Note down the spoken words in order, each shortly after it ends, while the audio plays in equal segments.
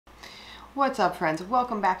What's up, friends?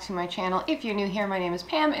 Welcome back to my channel. If you're new here, my name is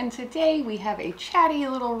Pam, and today we have a chatty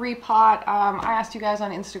little repot. I asked you guys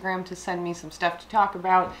on Instagram to send me some stuff to talk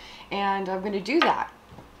about, and I'm going to do that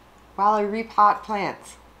while I repot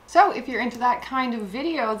plants. So if you're into that kind of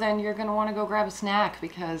video, then you're going to want to go grab a snack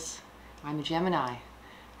because I'm a Gemini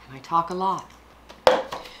and I talk a lot.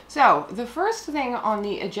 So the first thing on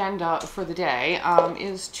the agenda for the day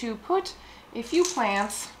is to put a few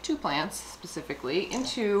plants, 2 plants specifically,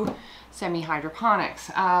 into semi-hydroponics.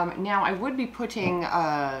 Now I would be putting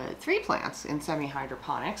 3 plants in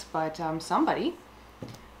semi-hydroponics, but somebody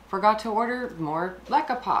forgot to order more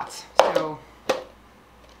leca pots. So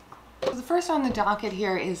the first on the docket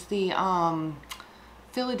here is the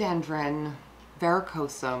philodendron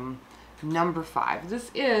verrucosum number 5.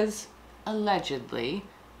 This is allegedly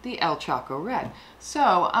the El Chaco Red.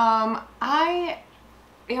 So I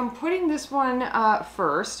am putting this one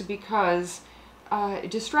first because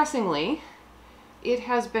distressingly, it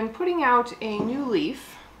has been putting out a new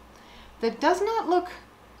leaf that does not look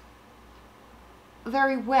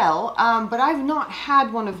very well, but I've not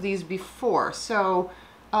had one of these before. So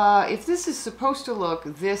if this is supposed to look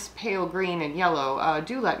this pale green and yellow,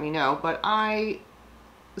 do let me know, but I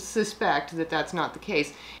suspect that that's not the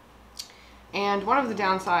case. And one of the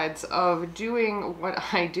downsides of doing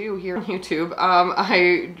what I do here on YouTube,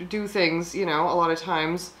 I do things, you know, a lot of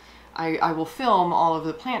times I will film all of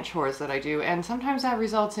the plant chores that I do, and sometimes that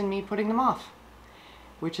results in me putting them off,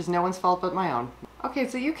 which is no one's fault but my own. Okay,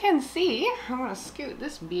 so you can see, I'm going to scoot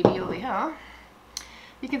this baby over here.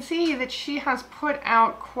 You can see that she has put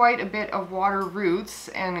out quite a bit of water roots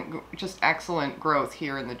and just excellent growth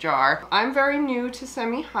here in the jar. I'm very new to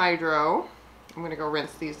semi-hydro. I'm going to go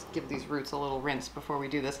rinse these, give these roots a little rinse before we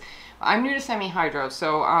do this. I'm new to semi-hydro,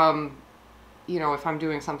 so you know, if I'm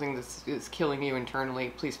doing something that's killing you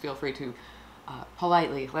internally, please feel free to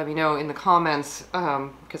politely let me know in the comments,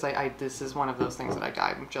 because this is one of those things that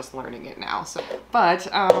I'm just learning it now. So, but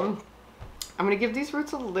I'm going to give these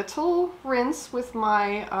roots a little rinse with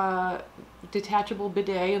my detachable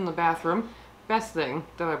bidet in the bathroom. Best thing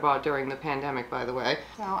that I bought during the pandemic, by the way.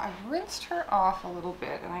 So I've rinsed her off a little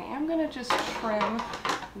bit, and I am going to just trim.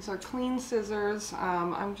 These are clean scissors.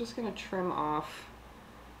 I'm just going to trim off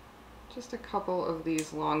just a couple of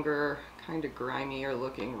these longer, kind of grimier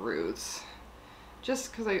looking roots,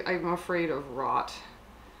 just because I'm afraid of rot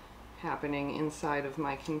happening inside of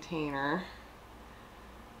my container.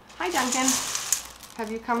 Hi Duncan,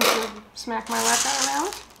 have you come to smack my leca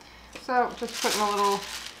around? So just putting a little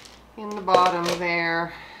in the bottom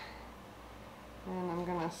there, and I'm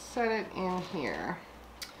gonna set it in here.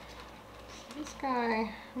 So this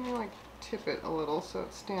guy, I'm gonna like tip it a little so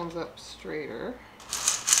it stands up straighter.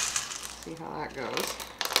 See how that goes.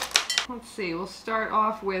 Let's see, we'll start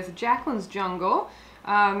off with Jacqueline's Jungle.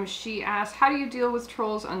 She asked, how do you deal with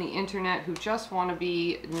trolls on the internet who just want to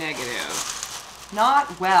be negative?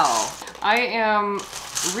 Not well. I am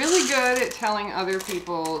really good at telling other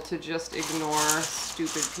people to just ignore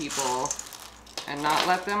stupid people and not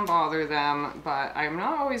let them bother them, but I'm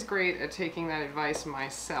not always great at taking that advice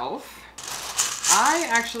myself. I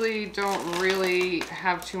actually don't really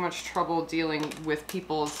have too much trouble dealing with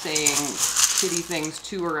people saying shitty things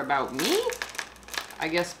to or about me. I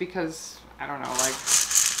guess because, I don't know, like,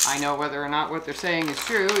 I know whether or not what they're saying is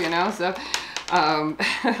true, you know, so,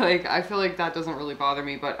 like, I feel like that doesn't really bother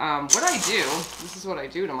me, but, what I do, this is what I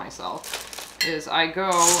do to myself, is I go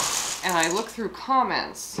and I look through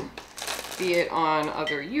comments, be it on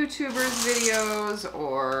other YouTubers' videos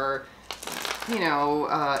or, you know,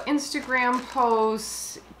 Instagram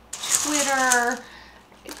posts, Twitter,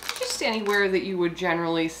 just anywhere that you would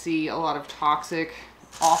generally see a lot of toxic,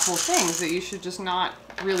 awful things that you should just not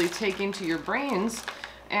really take into your brains,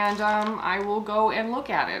 and I will go and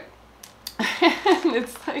look at it. And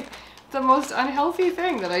it's like the most unhealthy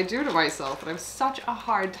thing that I do to myself, and I have such a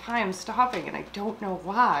hard time stopping, and I don't know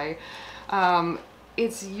why.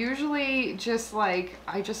 It's usually just like,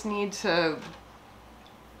 I just need to,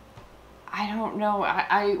 I don't know,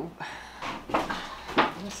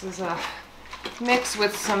 this is a mix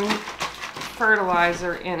with some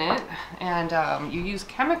fertilizer in it, and you use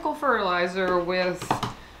chemical fertilizer with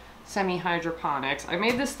semi-hydroponics. I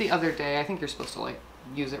made this the other day. I think you're supposed to like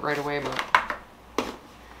use it right away, but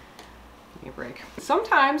give me a break.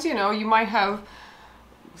 Sometimes, you know, you might have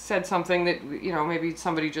said something that, you know, maybe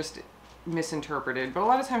somebody just misinterpreted, but a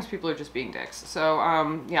lot of times people are just being dicks. So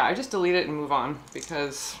yeah, I just delete it and move on,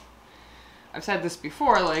 because I've said this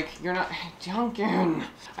before, like, you're not, Duncan,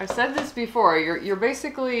 I've said this before, you're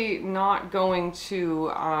basically not going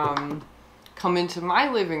to come into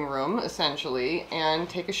my living room, essentially, and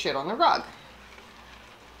take a shit on the rug.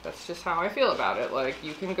 That's just how I feel about it. Like,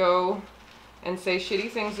 you can go and say shitty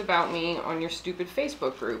things about me on your stupid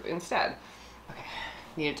Facebook group instead. Okay,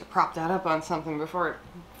 needed to prop that up on something before it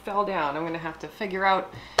fell down. I'm gonna have to figure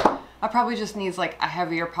out, I probably just needs like a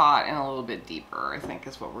heavier pot and a little bit deeper, I think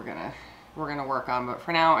is what we're gonna work on. But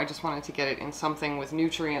for now, I just wanted to get it in something with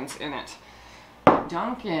nutrients in it.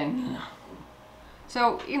 Duncan.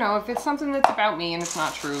 So, you know, if it's something that's about me and it's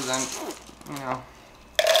not true, then, you know,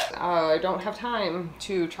 I don't have time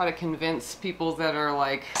to try to convince people that are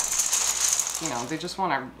like, you know, they just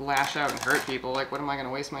want to lash out and hurt people. Like, what am I going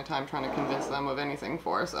to waste my time trying to convince them of anything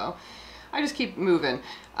for? So I just keep moving.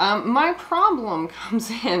 My problem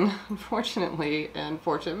comes in, unfortunately,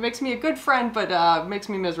 it makes me a good friend, but makes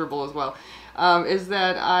me miserable as well, is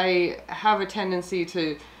that I have a tendency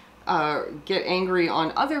to get angry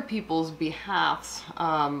on other people's behalves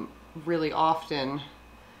really often.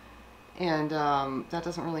 And that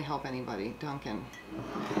doesn't really help anybody, Duncan.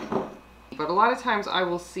 But a lot of times I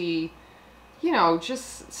will see, you know,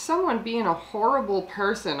 just someone being a horrible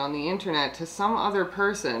person on the internet to some other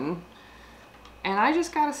person, and I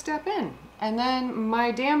just gotta step in. And then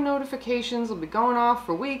my damn notifications will be going off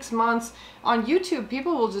for weeks, months. On YouTube,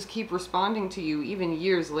 people will just keep responding to you even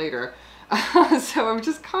years later. So I'm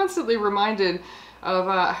just constantly reminded of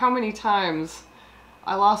how many times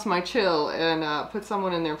I lost my chill and put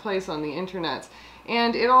someone in their place on the internet.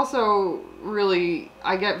 And it also really,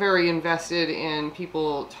 I get very invested in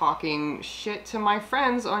people talking shit to my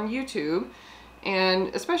friends on YouTube.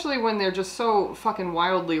 And especially when they're just so fucking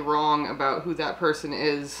wildly wrong about who that person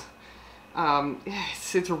is.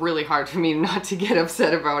 It's really hard for me not to get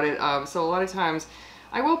upset about it. So a lot of times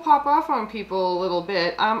I will pop off on people a little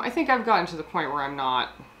bit. I think I've gotten to the point where I'm not,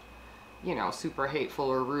 you know, super hateful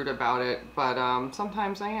or rude about it, but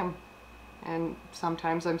sometimes I am, and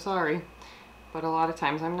sometimes I'm sorry, but a lot of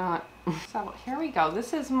times I'm not. So here we go.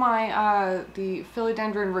 This is my the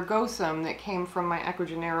Philodendron rugosum that came from my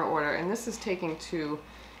Ecuagenera order, and this is taking to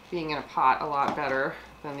being in a pot a lot better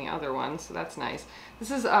than the other one, so that's nice.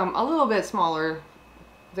 This is a little bit smaller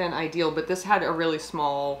than ideal, but this had a really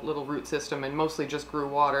small little root system and mostly just grew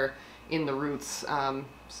water in the roots.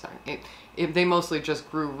 They mostly just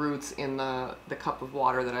grew roots in the cup of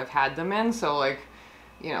water that I've had them in, so like,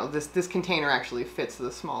 you know, this container actually fits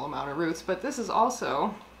the small amount of roots. But this is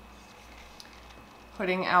also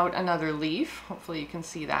putting out another leaf. Hopefully you can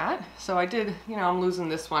see that. So I did, you know, I'm losing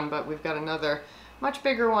this one, but we've got another much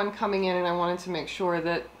bigger one coming in, and I wanted to make sure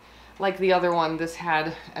that, like the other one, this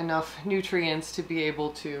had enough nutrients to be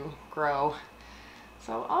able to grow.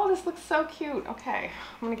 So, oh, this looks so cute. Okay,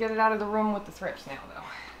 I'm gonna get it out of the room with the thrips now, though.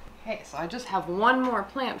 Okay, so I just have one more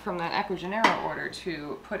plant from that Ecuagenera order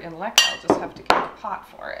to put in leca. I'll just have to get a pot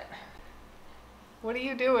for it. What are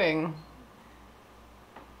you doing?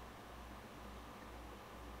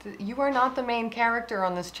 You are not the main character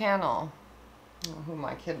on this channel. Oh, who am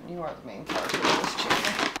I kidding? You are the main character on this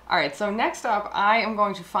channel. All right, so next up, I am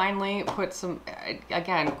going to finally put some,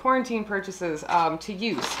 again, quarantine purchases to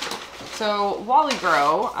use. So Wally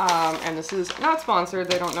Grow, and this is not sponsored,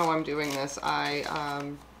 they don't know I'm doing this.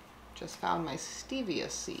 I just found my stevia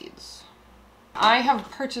seeds. I have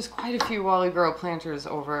purchased quite a few Wally Grow planters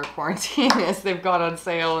over quarantine as they've got on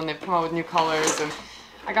sale and they've come out with new colors. And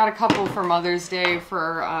I got a couple for Mother's Day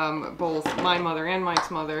for both my mother and Mike's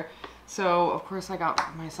mother. So of course I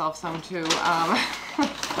got myself some too.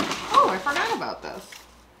 Oh, I forgot about this.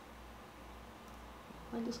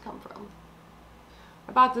 Where'd this come from?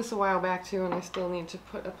 I bought this a while back too, and I still need to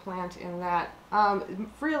put a plant in that.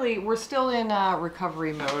 Really, we're still in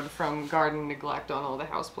recovery mode from garden neglect on all the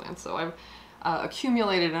houseplants, so I've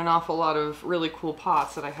accumulated an awful lot of really cool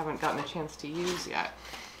pots that I haven't gotten a chance to use yet.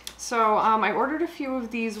 So I ordered a few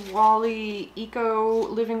of these Wally Eco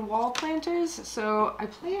Living Wall planters, so I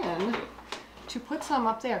plan to put some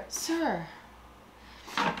up there. Sir!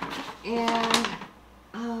 And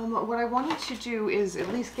what I wanted to do is at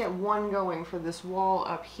least get one going for this wall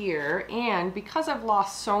up here, and because I've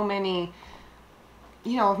lost so many,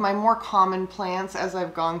 you know, of my more common plants as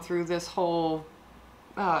I've gone through this whole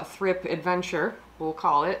thrip adventure, we'll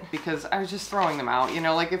call it, because I was just throwing them out, you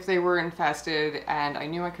know, like if they were infested and I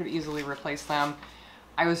knew I could easily replace them,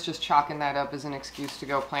 I was just chalking that up as an excuse to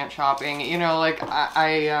go plant shopping, you know, like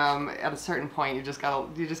I at a certain point you just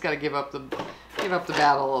gotta give up the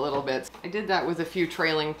battle a little bit. I did that with a few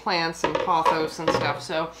trailing plants and pothos and stuff,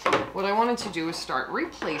 so what I wanted to do is start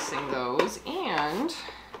replacing those, and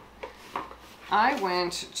I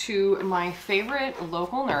went to my favorite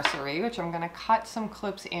local nursery, which I'm going to cut some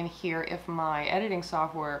clips in here if my editing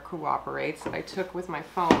software cooperates, that I took with my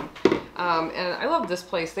phone. And I love this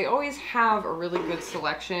place. They always have a really good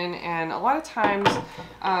selection, and a lot of times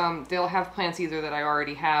they'll have plants either that I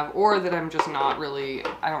already have or that I'm just not really,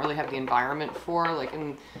 I don't really have the environment for. Like,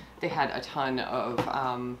 and they had a ton of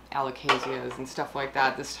alocasias and stuff like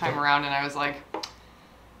that this time around, and I was like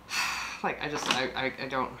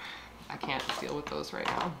I can't deal with those right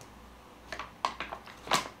now.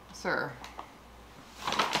 Sir.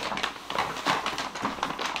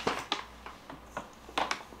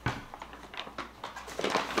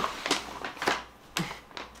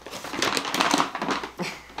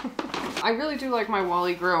 I really do like my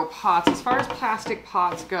Wally Grow pots. As far as plastic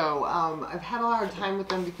pots go, I've had a lot of time with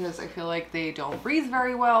them because I feel like they don't breathe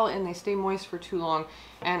very well and they stay moist for too long.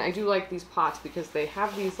 And I do like these pots because they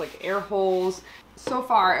have these like air holes. So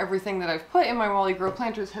far, everything that I've put in my Wally Grow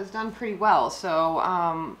planters has done pretty well. So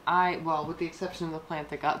well, with the exception of the plant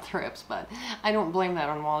that got thrips, but I don't blame that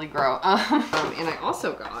on Wally Grow. And I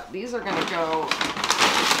also got, these are gonna go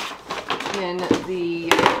in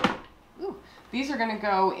the, these are gonna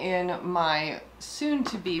go in my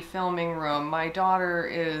soon-to-be filming room. My daughter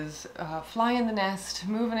is flying the nest,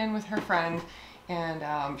 moving in with her friend,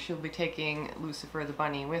 and she'll be taking Lucifer the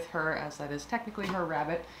bunny with her, as that is technically her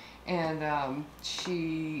rabbit. And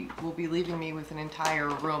she will be leaving me with an entire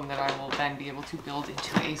room that I will then be able to build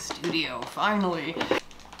into a studio, finally.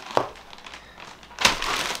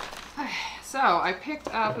 So I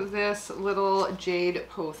picked up this little jade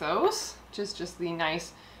pothos, which is just the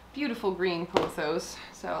nice, beautiful green pothos.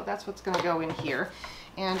 So that's what's going to go in here.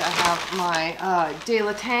 And I have my De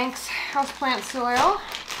La Tanks houseplant soil.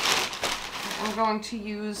 I'm going to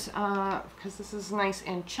use, because this is nice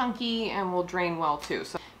and chunky and will drain well too.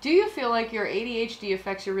 So, do you feel like your ADHD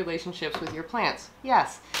affects your relationships with your plants?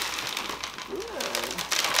 Yes. Good.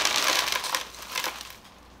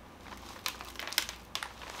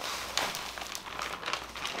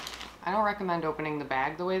 I don't recommend opening the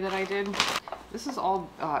bag the way that I did. This is all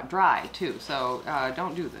dry too, so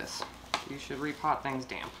don't do this. You should repot things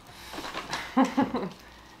damp.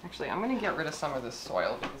 Actually, I'm going to get rid of some of this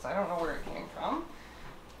soil because I don't know where it came from.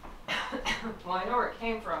 Well, I know where it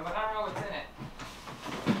came from, but I don't know what's in it.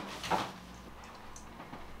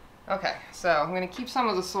 Okay, so I'm going to keep some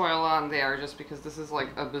of the soil on there just because this is like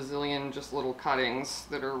a bazillion just little cuttings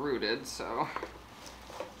that are rooted, so,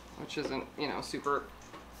 which isn't, you know, super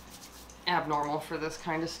abnormal for this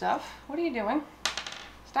kind of stuff. What are you doing?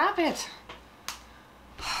 Stop it!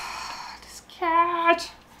 This cat!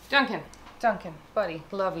 Duncan, buddy,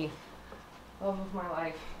 lovey, love of my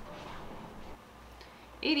life.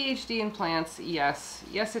 ADHD in plants, yes.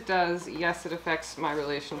 Yes, it does. Yes, it affects my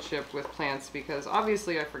relationship with plants because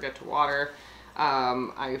obviously I forget to water.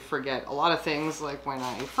 I forget a lot of things, like when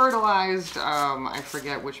I fertilized. I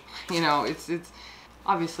forget which, you know, it's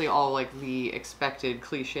obviously all like the expected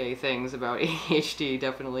cliche things about ADHD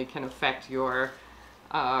definitely can affect your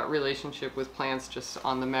relationship with plants just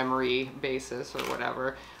on the memory basis or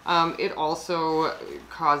whatever. It also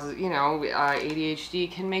causes, you know,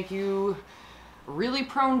 ADHD can make you really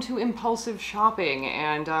prone to impulsive shopping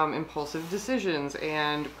and impulsive decisions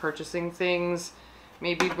and purchasing things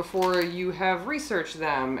maybe before you have researched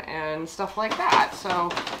them and stuff like that. So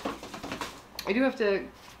I do have to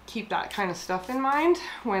keep that kind of stuff in mind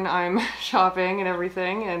when I'm shopping and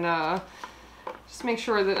everything, and just make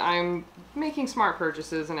sure that I'm making smart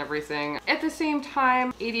purchases and everything. At the same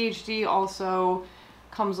time, ADHD also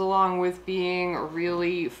comes along with being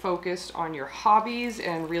really focused on your hobbies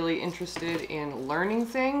and really interested in learning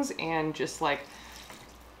things and just like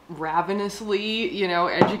ravenously, you know,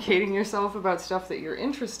 educating yourself about stuff that you're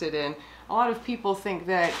interested in. A lot of people think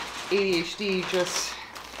that ADHD just,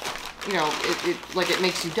 you know, it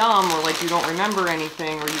makes you dumb, or like you don't remember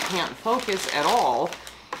anything, or you can't focus at all.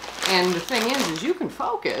 And the thing is you can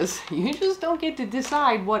focus, you just don't get to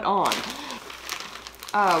decide what on.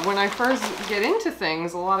 When I first get into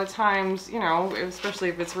things, a lot of times, you know, especially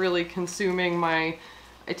if it's really consuming my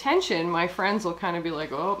attention, my friends will kind of be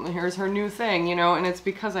like, oh, here's her new thing, you know, and it's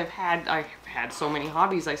because I've had so many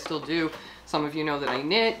hobbies. I still do. Some of you know that I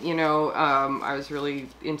knit, you know, I was really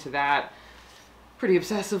into that pretty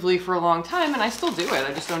obsessively for a long time, and I still do it.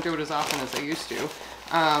 I just don't do it as often as I used to.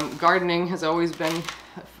 Gardening has always been,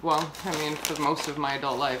 well, I mean, for most of my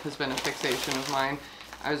adult life has been a fixation of mine.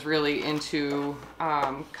 I was really into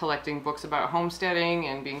collecting books about homesteading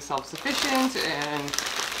and being self-sufficient and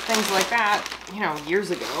things like that, you know,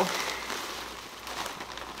 years ago.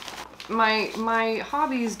 my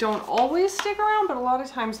hobbies don't always stick around, but a lot of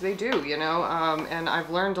times they do, you know. And I've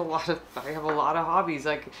learned a lot of, I have a lot of hobbies.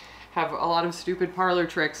 Like, have a lot of stupid parlor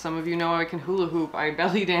tricks. Some of you know I can hula hoop, I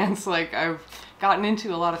belly dance. Like, I've gotten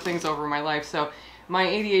into a lot of things over my life. So my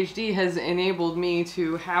ADHD has enabled me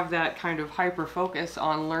to have that kind of hyper focus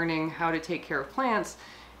on learning how to take care of plants.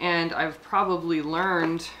 And I've probably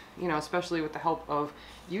learned, you know, especially with the help of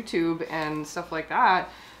YouTube and stuff like that,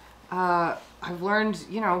 I've learned,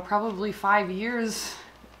 you know, probably 5 years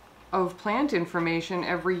of plant information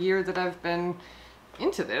every year that I've been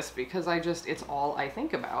into this, because it's all I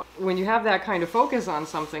think about. When you have that kind of focus on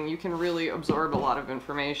something, you can really absorb a lot of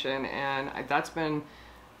information, and that's been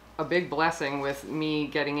a big blessing with me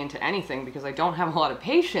getting into anything, because I don't have a lot of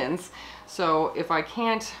patience. So if I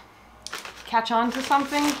can't catch on to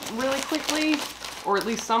something really quickly, or at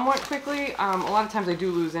least somewhat quickly, a lot of times I do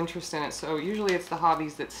lose interest in it. So usually it's the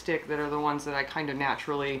hobbies that stick that are the ones that I kind of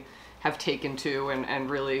naturally have taken to and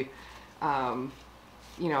really,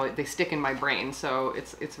 you know, they stick in my brain. So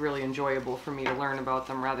it's really enjoyable for me to learn about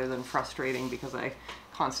them rather than frustrating because I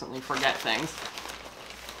constantly forget things.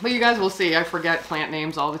 But you guys will see, I forget plant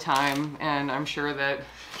names all the time, and I'm sure that,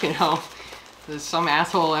 you know, there's some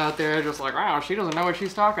asshole out there just like, wow, she doesn't know what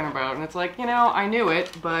she's talking about. And it's like, you know, I knew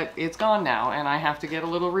it, but it's gone now, and I have to get a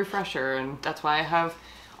little refresher. And that's why I have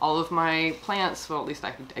all of my plants, well, at least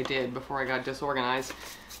I did before I got disorganized.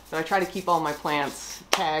 But I try to keep all my plants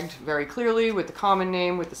tagged very clearly with the common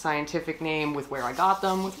name, with the scientific name, with where I got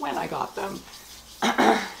them, with when I got them,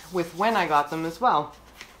 with when I got them as well.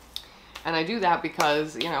 And I do that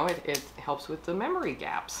because, you know, it helps with the memory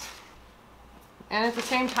gaps. And at the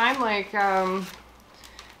same time, like,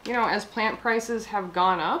 you know, as plant prices have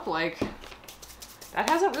gone up, like, that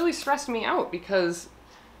hasn't really stressed me out because,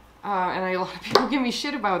 and a lot of people give me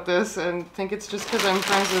shit about this and think it's just because I'm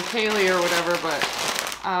friends with Haley or whatever, but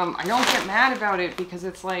I don't get mad about it because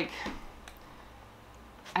it's like,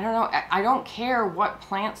 I don't know, I don't care what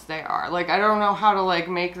plants they are. Like, I don't know how to, like,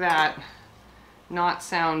 make that not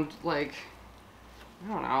sound like,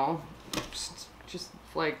 I don't know, just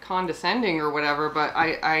like condescending or whatever, but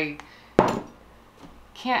I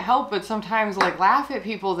can't help but sometimes like laugh at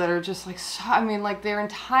people that are just like, so, I mean, like their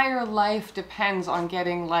entire life depends on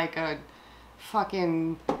getting like a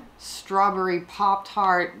fucking strawberry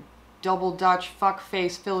Pop-Tart double Dutch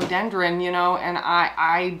fuckface philodendron, you know, and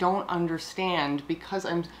I don't understand, because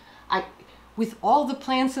with all the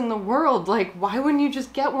plants in the world, like, why wouldn't you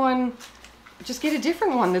just get one, just get a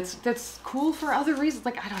different one that's cool for other reasons?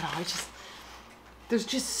 Like, I don't know, there's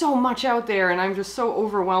just so much out there, and I'm just so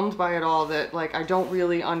overwhelmed by it all that, like, I don't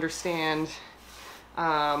really understand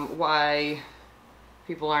why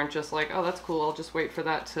people aren't just like, oh, that's cool, I'll just wait for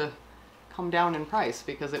that to come down in price,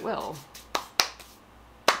 because it will.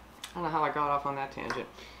 I don't know how I got off on that tangent.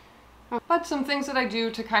 But some things that I do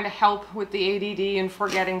to kind of help with the ADD and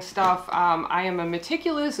forgetting stuff. I am a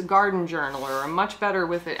meticulous garden journaler. I'm much better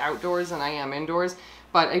with it outdoors than I am indoors.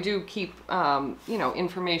 But I do keep, you know,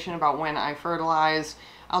 information about when I fertilize.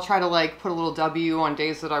 I'll try to like put a little W on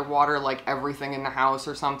days that I water like everything in the house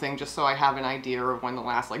or something, just so I have an idea of when the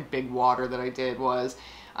last like big water that I did was.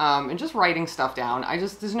 And just writing stuff down.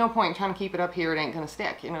 There's no point in trying to keep it up here. It ain't gonna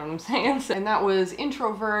stick, you know what I'm saying? And that was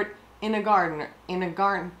introvert in a gardener.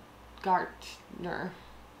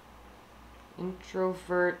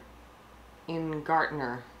 Introvert in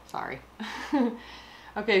Gartner. Sorry.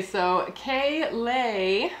 Okay, so Kay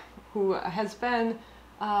Lay, who has been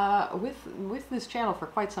with this channel for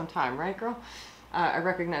quite some time, right, girl? I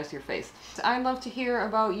recognized your face. I'd love to hear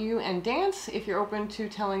about you and dance if you're open to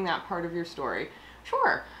telling that part of your story.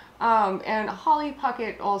 Sure. And Holly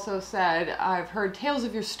Puckett also said, I've heard tales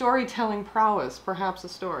of your storytelling prowess, perhaps a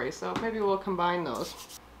story. So maybe we'll combine those.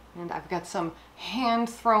 And I've got some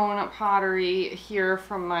hand-thrown pottery here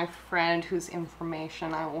from my friend whose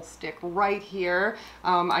information I will stick right here.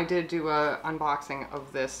 I did do a unboxing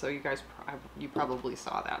of this, so you guys, you probably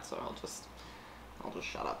saw that, so I'll just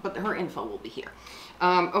shut up. But her info will be here.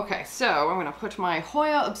 Okay, so I'm gonna put my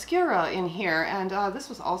Hoya obscura in here, and this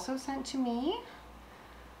was also sent to me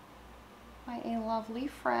by a lovely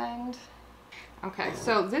friend. Okay,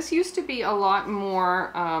 so this used to be a lot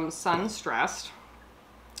more sun-stressed,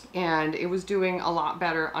 and it was doing a lot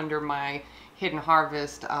better under my Hidden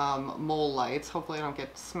Harvest mole lights. Hopefully I don't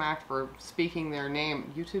get smacked for speaking their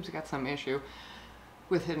name. YouTube's got some issue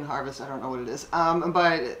with Hidden Harvest. I don't know what it is.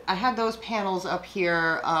 But I had those panels up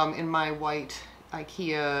here in my white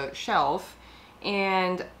IKEA shelf,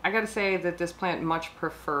 and I gotta say that this plant much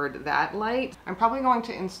preferred that light. I'm probably going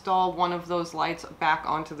to install one of those lights back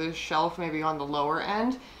onto this shelf, maybe on the lower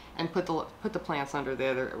end, and put the plants under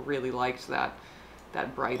there that really liked that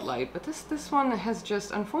that bright light. But this one has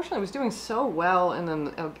just, unfortunately, was doing so well, and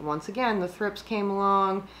then once again the thrips came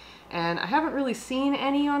along, and I haven't really seen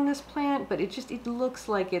any on this plant, but it looks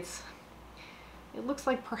like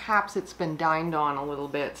perhaps it's been dined on a little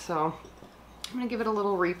bit. So I'm gonna give it a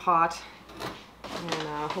little repot,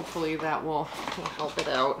 and hopefully that will help it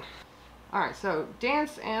out. All right, so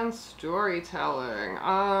dance and storytelling.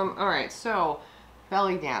 All right, so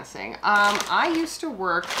belly dancing. I used to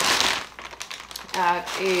work at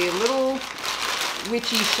a little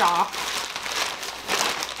witchy shop.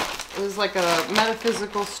 It was like a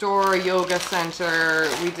metaphysical store, a yoga center.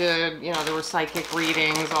 We did, you know, there were psychic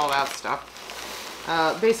readings, all that stuff.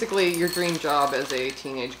 Basically your dream job as a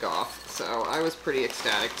teenage goth. So I was pretty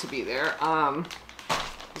ecstatic to be there.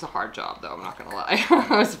 It was a hard job though, I'm not gonna lie. It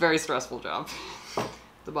was a very stressful job.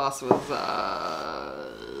 The boss was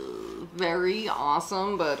very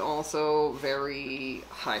awesome, but also very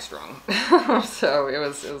high strung. So it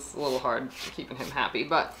was a little hard keeping him happy.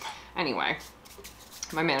 But anyway,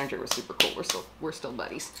 my manager was super cool. We're still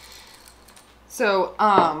buddies. So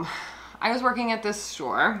I was working at this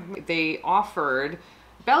store. They offered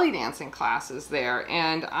belly dancing classes there,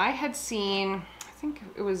 and I had seen, I think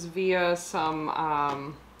it was via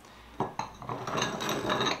some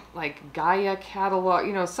like Gaia catalog,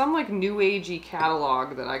 you know, some like new agey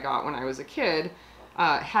catalog that I got when I was a kid,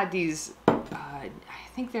 had these, I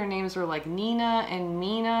think their names were like Nina and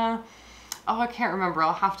Mina. Oh, I can't remember.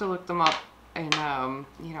 I'll have to look them up and,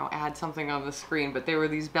 you know, add something on the screen. But they were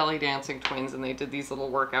these belly dancing twins, and they did these little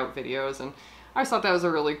workout videos. And I just thought that was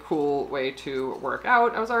a really cool way to work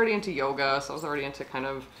out. I was already into yoga, so I was already into kind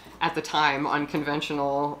of, at the time,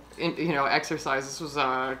 unconventional, you know, exercise. This was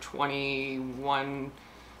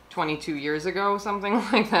 22 years ago, something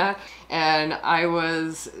like that. And I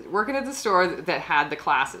was working at the store that had the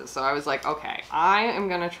classes. So I was like, okay, I am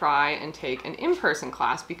gonna try and take an in-person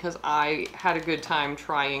class, because I had a good time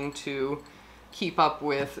trying to keep up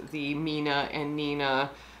with the Mina and Nina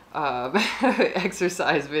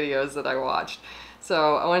exercise videos that I watched.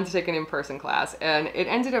 So I wanted to take an in-person class, and it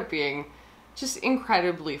ended up being just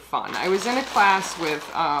incredibly fun. I was in a class with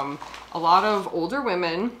a lot of older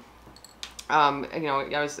women. You know,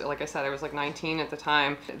 I was, like I said, I was like 19 at the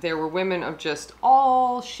time. There were women of just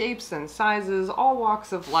all shapes and sizes, all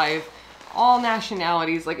walks of life, all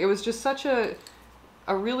nationalities. Like, it was just such a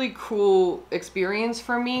really cool experience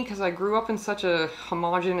for me, because I grew up in such a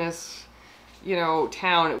homogenous, you know,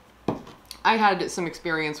 town. I had some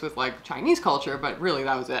experience with like Chinese culture, but really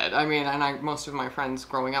that was it. I mean, and most of my friends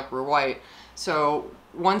growing up were white. So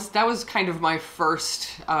once, that was kind of my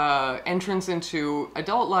first entrance into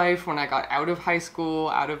adult life, when I got out of high school,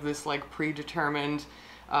 out of this like predetermined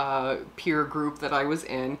peer group that I was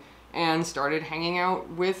in, and started hanging out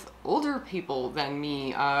with older people than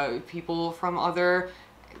me, people from other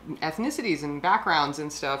ethnicities and backgrounds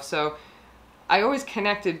and stuff. So I always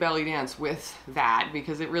connected belly dance with that,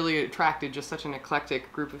 because it really attracted just such an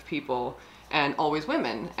eclectic group of people, and always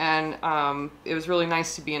women. And it was really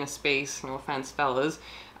nice to be in a space, no offense fellas,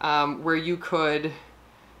 where you could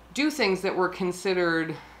do things that were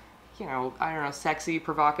considered, you know, I don't know, sexy,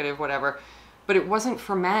 provocative, whatever, but it wasn't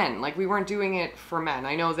for men. Like, we weren't doing it for men.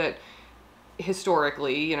 I know that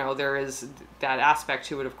historically, you know, there is that aspect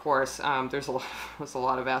to it, of course. There's a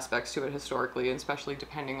lot of aspects to it historically, and especially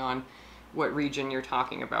depending on what region you're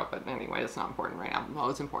talking about. But anyway, it's not important right now. Well,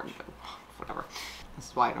 it's important, but whatever. This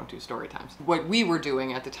is why I don't do story times. What we were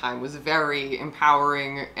doing at the time was very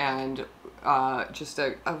empowering, and just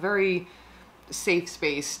a very safe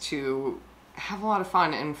space to have a lot of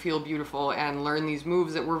fun and feel beautiful and learn these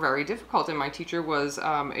moves that were very difficult. And my teacher was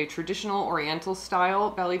a traditional Oriental style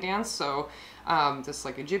belly dance. So this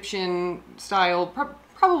like Egyptian style,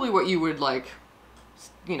 probably what you would like,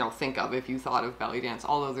 you know, think of if you thought of belly dance,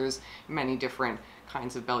 although there's many different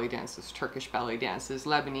kinds of belly dances. Turkish belly dances,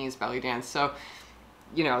 Lebanese belly dance. So,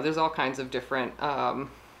 you know, there's all kinds of different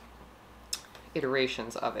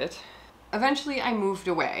iterations of it. Eventually I moved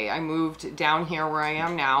away. I moved down here where I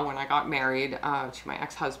am now when I got married to my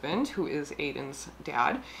ex-husband, who is Aiden's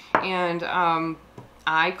dad. And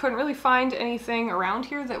I couldn't really find anything around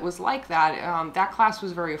here that was like that. That class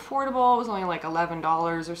was very affordable. It was only like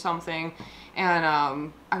 $11 or something. And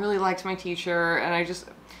I really liked my teacher, and I just,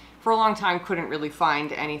 for a long time, couldn't really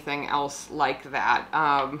find anything else like that.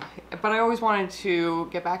 But I always wanted to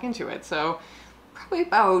get back into it. So probably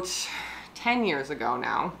about 10 years ago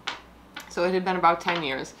now. So it had been about 10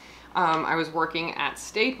 years. I was working at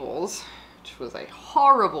Staples, which was a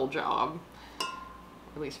horrible job,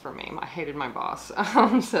 at least for me. I hated my boss.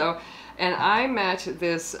 And I met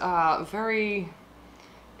this very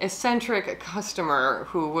eccentric customer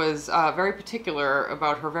who was very particular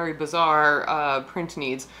about her very bizarre print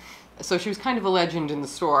needs. So she was kind of a legend in the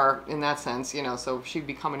store in that sense, you know, so she'd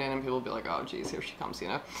be coming in and people would be like, oh geez, here she comes, you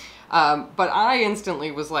know. But I instantly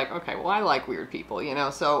was like, okay, well, I like weird people, you know,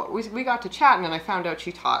 so we got to chatting and I found out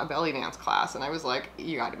she taught a belly dance class and I was like,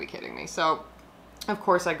 you gotta be kidding me. So of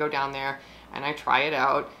course I go down there and I try it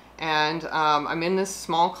out, and I'm in this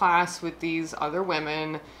small class with these other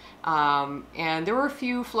women, and there were a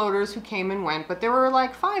few floaters who came and went, but there were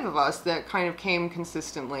like 5 of us that kind of came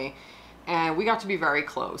consistently. And we got to be very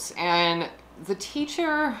close. And the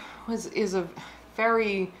teacher is a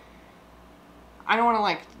very, I don't want to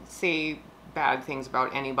like say bad things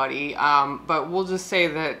about anybody, but we'll just say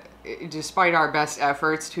that despite our best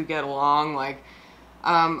efforts to get along, like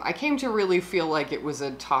I came to really feel like it was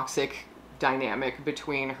a toxic dynamic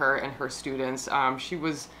between her and her students. She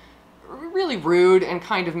was really rude and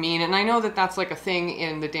kind of mean, and I know that that's like a thing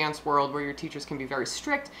in the dance world where your teachers can be very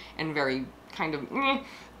strict and very kind of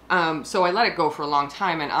so I let it go for a long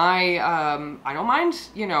time, and I don't mind,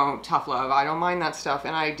 you know, tough love. I don't mind that stuff,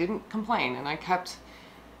 and I didn't complain, and I kept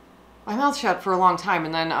my mouth shut for a long time,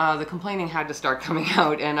 and then the complaining had to start coming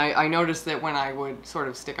out, and I noticed that when I would sort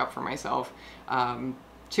of stick up for myself,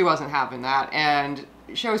 she wasn't having that, and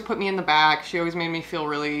she always put me in the back. She always made me feel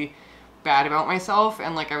really bad about myself,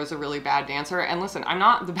 and like I was a really bad dancer. And listen, I'm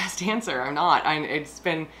not the best dancer. I'm not.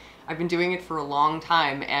 I've been doing it for a long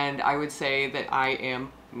time, and I would say that I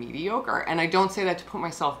am mediocre. And I don't say that to put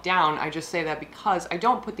myself down. I just say that because I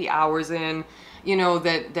don't put the hours in, you know,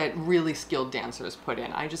 that really skilled dancers put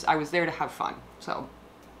in. I was there to have fun. So,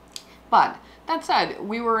 but that said,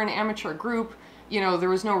 we were an amateur group. You know, there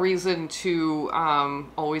was no reason to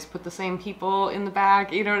always put the same people in the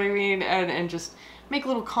back, you know what I mean? And just make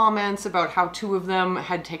little comments about how 2 of them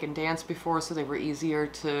had taken dance before, so they were easier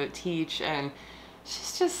to teach. And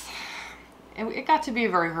she's just, it got to be a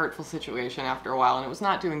very hurtful situation after a while, and it was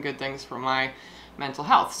not doing good things for my mental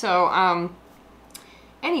health. So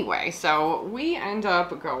anyway, so we end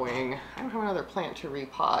up going, I don't have another plant to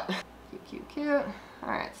repot. Cute, cute, cute. All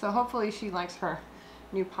right, so hopefully she likes her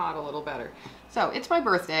new pot a little better. So it's my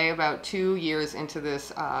birthday, about 2 years into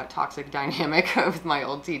this toxic dynamic with my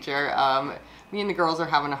old teacher. Me and the girls are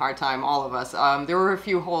having a hard time, all of us. There were a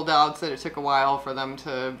few holdouts that it took a while for them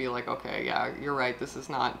to be like, okay, yeah, you're right, this is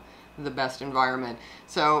not the best environment.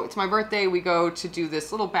 So it's my birthday. We go to do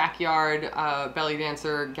this little backyard belly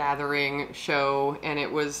dancer gathering show, and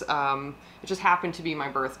it was it just happened to be my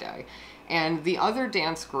birthday. And the other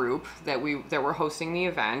dance group that were hosting the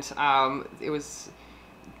event,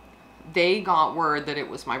 they got word that it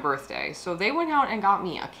was my birthday, so they went out and got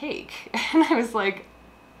me a cake. And I was like,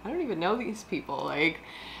 I don't even know these people. Like,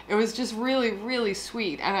 it was just really, really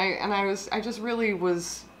sweet. And I just really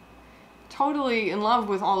was totally in love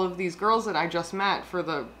with all of these girls that I just met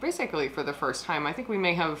basically for the first time. I think we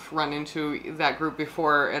may have run into that group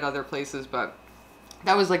before at other places, but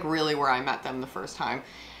that was like really where I met them the first time.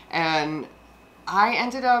 And I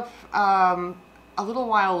ended up a little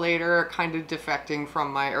while later kind of defecting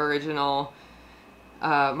from my original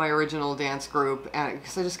dance group,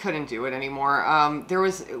 because I just couldn't do it anymore.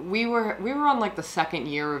 We were on like the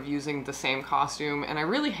 2nd year of using the same costume, and I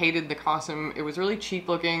really hated the costume. It was really cheap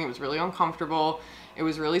looking, it was really uncomfortable, it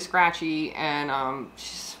was really scratchy, and she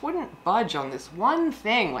just wouldn't budge on this one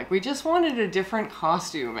thing. Like, we just wanted a different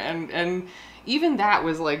costume, and even that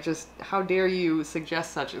was like, just how dare you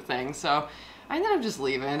suggest such a thing. So I ended up just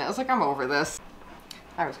leaving. I was like, I'm over this.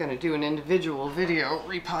 I was going to do an individual video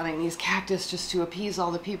repotting these cactus just to appease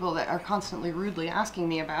all the people that are constantly rudely asking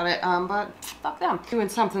me about it, but fuck them. Doing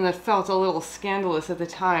something that felt a little scandalous at the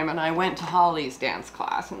time, and I went to Holly's dance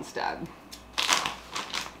class instead.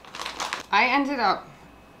 I ended up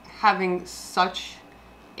having such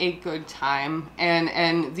a good time,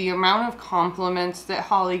 and the amount of compliments that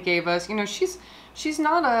Holly gave us, you know, she's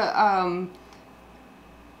not a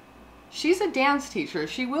she's a dance teacher.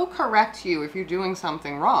 She will correct you if you're doing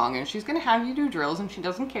something wrong, and she's going to have you do drills, and she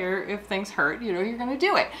doesn't care if things hurt, you know, you're going to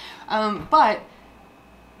do it. But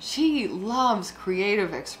she loves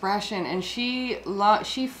creative expression, and she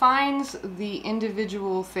finds the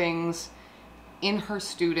individual things in her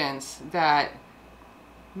students that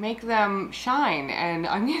make them shine. And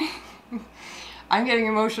I'm getting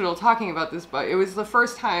emotional talking about this, but it was the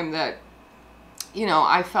first time that, you know,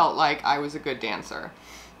 I felt like I was a good dancer.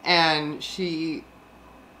 And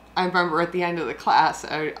I remember at the end of the class,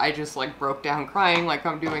 I just like broke down crying like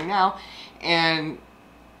I'm doing now, and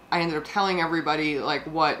I ended up telling everybody like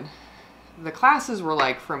what the classes were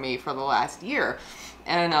like for me for the last year.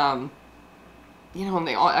 And you know, and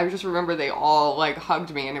I just remember they all like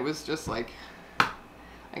hugged me, and it was just like,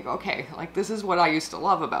 I go, okay, like this is what I used to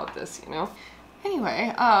love about this, you know?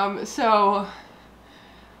 Anyway, so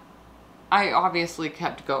I obviously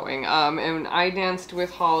kept going, and I danced with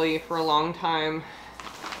Holly for a long time.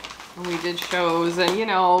 We did shows, and you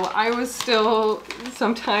know, I was still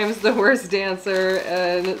sometimes the worst dancer,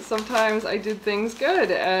 and sometimes I did things good,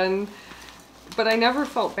 but I never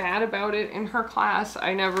felt bad about it in her class.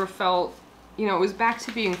 I never felt, you know, it was back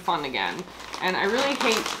to being fun again. And I really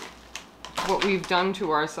hate what we've done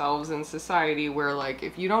to ourselves in society, where like,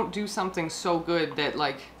 if you don't do something so good that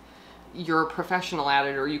like you're a professional at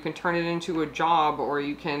it, or you can turn it into a job, or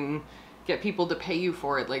you can get people to pay you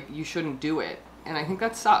for it, like you shouldn't do it. And I think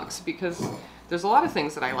that sucks, because there's a lot of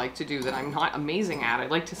things that I like to do that I'm not amazing at. I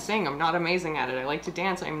like to sing, I'm not amazing at it. I like to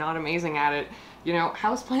dance, I'm not amazing at it. You know,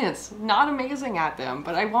 houseplants, not amazing at them,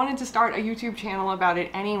 but I wanted to start a YouTube channel about it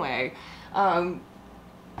anyway.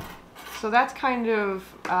 So that's kind of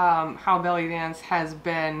how belly dance has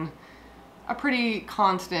been a pretty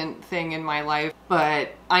constant thing in my life,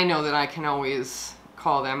 but I know that I can always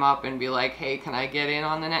call them up and be like, hey, can I get in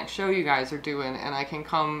on the next show you guys are doing? And I can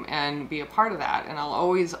come and be a part of that, and I'll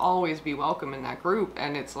always be welcome in that group.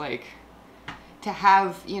 And it's like, to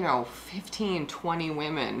have, you know, 15, 20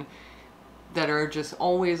 women that are just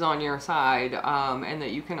always on your side, and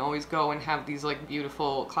that you can always go and have these like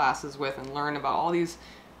beautiful classes with and learn about all these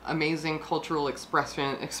amazing cultural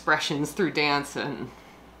expressions through dance. And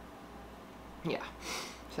yeah,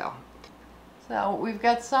 so we've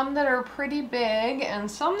got some that are pretty big and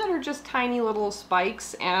some that are just tiny little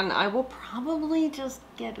spikes, and I will probably just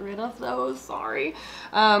get rid of those, sorry.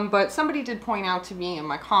 But somebody did point out to me in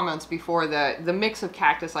my comments before that the mix of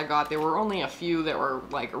cactus I got, there were only a few that were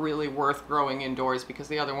like really worth growing indoors, because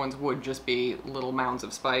the other ones would just be little mounds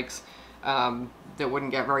of spikes that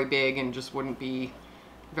wouldn't get very big and just wouldn't be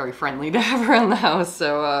very friendly to have around the house.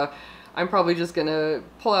 So I'm probably just gonna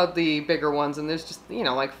pull out the bigger ones, and there's just, you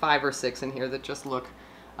know, like 5 or 6 in here that just look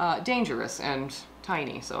dangerous and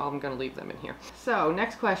tiny, so I'm gonna leave them in here. So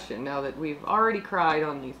next question, now that we've already cried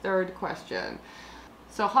on the third question.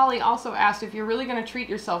 So Holly also asked, if you're really gonna treat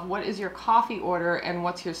yourself, what is your coffee order and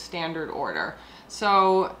what's your standard order?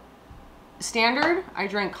 So standard, I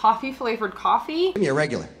drink coffee flavored coffee. Give me a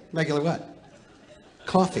regular. Regular what?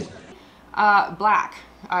 Coffee. Black.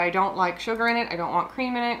 I don't like sugar in it. I don't want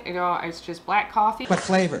cream in it. It's just black coffee. What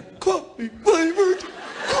flavor? Coffee flavored.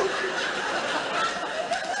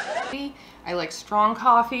 I like strong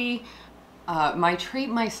coffee. My treat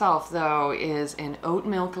myself though is an oat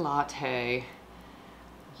milk latte.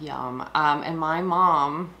 Yum. And my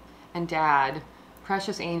mom and dad,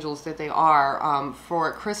 precious angels that they are,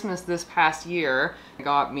 for Christmas this past year,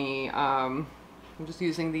 got me, I'm just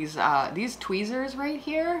using these tweezers right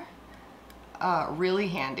here. Really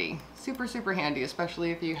handy, super handy,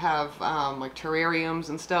 especially if you have like terrariums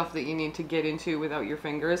and stuff that you need to get into without your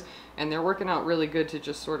fingers. And they're working out really good to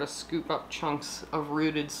just sort of scoop up chunks of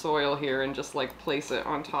rooted soil here and just like place it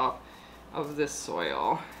on top of this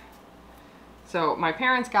soil. So my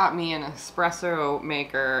parents got me an espresso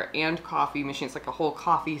maker and coffee machine. It's like a whole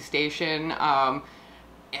coffee station.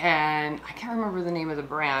 And I can't remember the name of the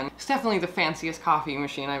brand. It's definitely the fanciest coffee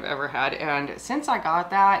machine I've ever had. And since I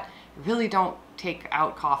got that, I really don't take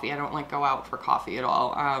out coffee. I don't like go out for coffee at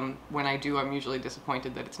all. When I do, I'm usually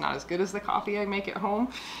disappointed that it's not as good as the coffee I make at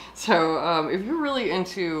home. So if you're really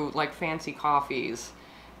into like fancy coffees,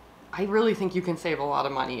 I really think you can save a lot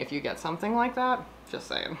of money if you get something like that. Just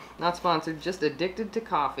saying. Not sponsored, just addicted to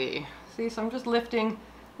coffee. See, so I'm just lifting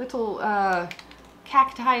little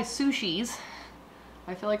cacti sushis.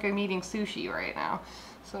 I feel like I'm eating sushi right now.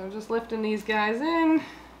 So I'm just lifting these guys in,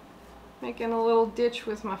 making a little ditch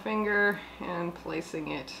with my finger and placing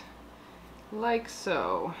it like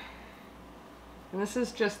so. And this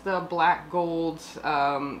is just the black gold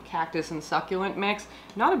cactus and succulent mix.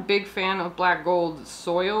 Not a big fan of black gold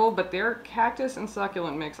soil, but their cactus and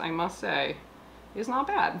succulent mix, I must say, is not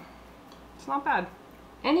bad. It's not bad.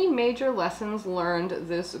 Any major lessons learned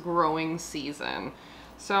this growing season?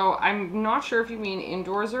 So I'm not sure if you mean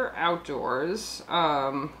indoors or outdoors.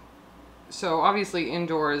 So obviously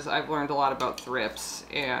indoors, I've learned a lot about thrips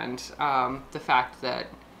and the fact that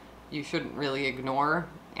you shouldn't really ignore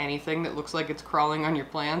anything that looks like it's crawling on your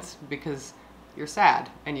plants, because you're sad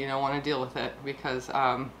and you don't want to deal with it, because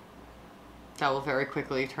that will very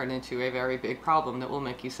quickly turn into a very big problem that will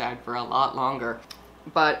make you sad for a lot longer.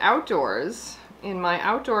 But outdoors, in my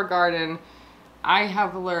outdoor garden, I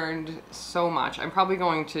have learned so much. I'm probably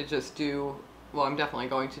going to just do, well, I'm definitely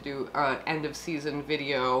going to do an end of season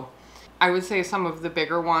video. I would say some of the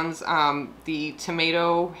bigger ones, the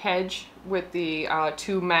tomato hedge with the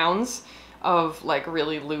 2 mounds of like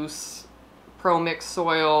really loose pro mix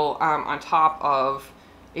soil on top of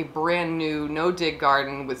a brand new no dig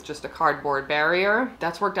garden with just a cardboard barrier.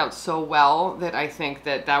 That's worked out so well that I think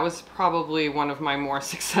that that was probably one of my more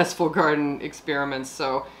successful garden experiments.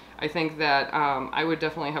 So I think that I would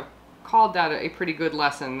definitely have called that a pretty good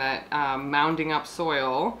lesson, that mounding up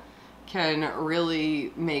soil can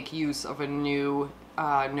really make use of a new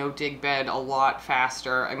no dig bed a lot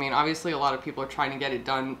faster. I mean, obviously a lot of people are trying to get it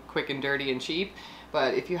done quick and dirty and cheap,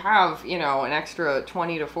 but if you have, you know, an extra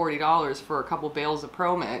 $20 to $40 for a couple bales of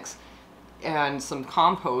Pro Mix and some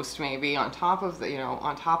compost maybe on top of the, you know,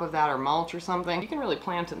 on top of that, or mulch or something, you can really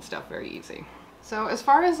plant and stuff very easy. So as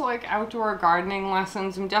far as like outdoor gardening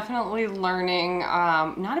lessons, I'm definitely learning.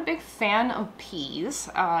 Not a big fan of peas,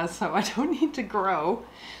 so I don't need to grow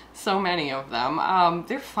so many of them.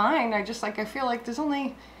 They're fine. I feel like there's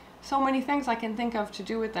only so many things I can think of to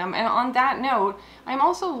do with them. And on that note, I'm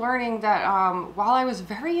also learning that while I was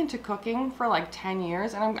very into cooking for like 10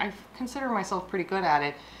 years, and I consider myself pretty good at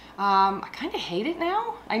it, I kind of hate it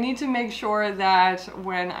now. I need to make sure that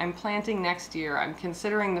when I'm planting next year, I'm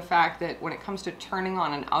considering the fact that when it comes to turning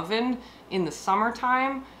on an oven in the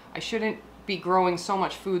summertime, I shouldn't be growing so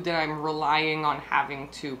much food that I'm relying on having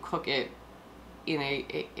to cook it in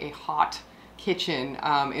a hot kitchen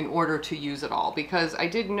in order to use it all, because I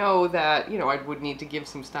did know that, you know, I would need to give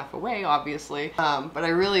some stuff away, obviously, but I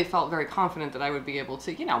really felt very confident that I would be able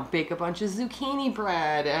to, you know, bake a bunch of zucchini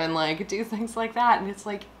bread and like do things like that. And it's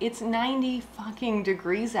like, it's 90 fucking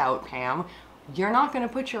degrees out, Pam. You're not going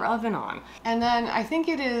to put your oven on. And then I think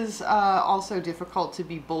it is also difficult to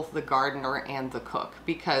be both the gardener and the cook,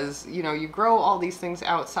 because, you know, you grow all these things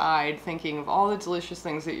outside thinking of all the delicious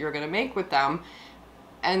things that you're going to make with them,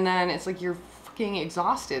 and then it's like you're fucking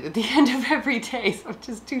exhausted at the end of every day, so I'm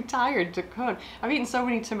just too tired to cook. I've eaten so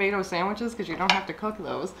many tomato sandwiches because you don't have to cook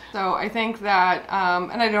those. So I think that,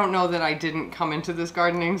 and I don't know that I didn't come into this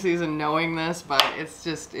gardening season knowing this, but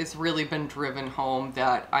it's really been driven home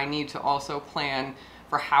that I need to also plan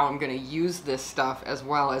for how I'm going to use this stuff, as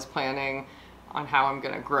well as planning on how I'm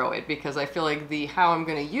going to grow it, because I feel like the how I'm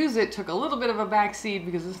going to use it took a little bit of a backseat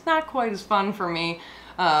because it's not quite as fun for me.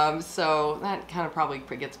 So that kind of probably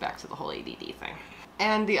gets back to the whole ADD thing.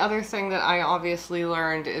 And the other thing that I obviously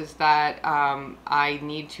learned is that I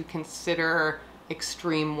need to consider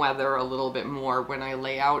extreme weather a little bit more when I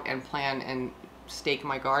lay out and plan and stake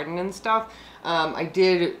my garden and stuff. I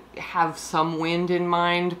did have some wind in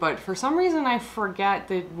mind, but for some reason I forget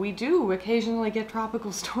that we do occasionally get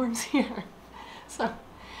tropical storms here. So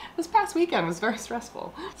this past weekend was very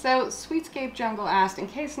stressful. So Sweetscape Jungle asked, in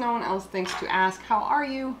case no one else thinks to ask, how are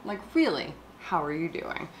you? Like, really, how are you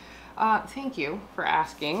doing? Thank you for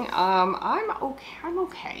asking. I'm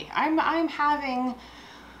okay. I'm having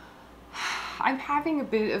a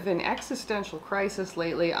bit of an existential crisis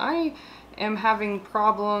lately. I am having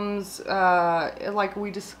problems, like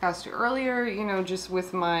we discussed earlier, you know, just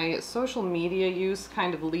with my social media use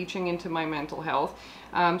kind of leaching into my mental health.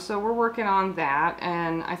 So we're working on that,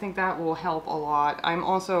 and I think that will help a lot. I'm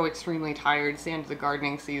also extremely tired. It's the end of the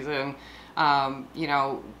gardening season. You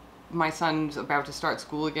know, my son's about to start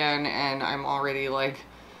school again, and I'm already like,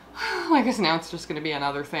 I guess now it's just going to be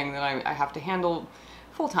another thing that I have to handle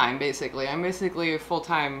full-time, basically. I'm basically a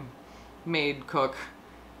full-time maid, cook,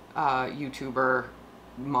 YouTuber,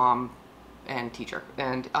 mom, and teacher,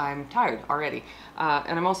 and I'm tired already.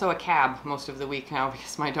 And I'm also a cab most of the week now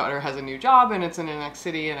because my daughter has a new job and it's in the next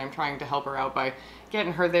city, and I'm trying to help her out by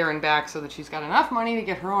getting her there and back so that she's got enough money to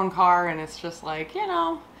get her own car. And it's just like, you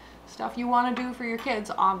know, stuff you want to do for your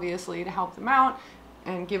kids, obviously, to help them out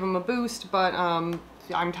and give them a boost, but I'm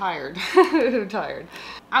tired. I'm tired.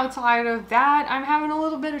 Outside of that, I'm having a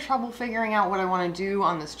little bit of trouble figuring out what I want to do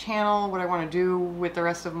on this channel, what I want to do with the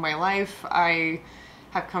rest of my life. I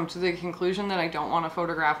have come to the conclusion that I don't want to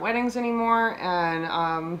photograph weddings anymore, and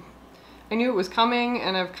I knew it was coming,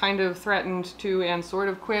 and I've kind of threatened to and sort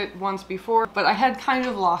of quit once before, but I had kind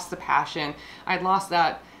of lost the passion. I'd lost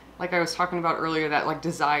that, like I was talking about earlier, that like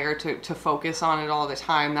desire to focus on it all the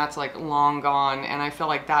time. That's like long gone, and I feel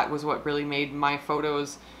like that was what really made my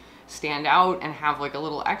photos stand out and have like a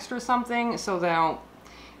little extra something. So that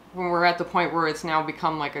when we're at the point where it's now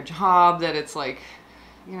become like a job, that it's like,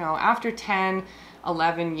 you know, after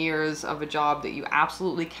 10-11 years of a job that you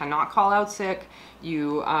absolutely cannot call out sick,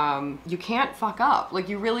 you can't fuck up, like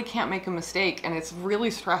you really can't make a mistake, and it's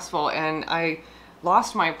really stressful. And I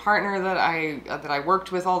lost my partner that I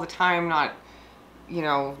worked with all the time, not, you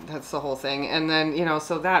know, that's the whole thing. And then, you know,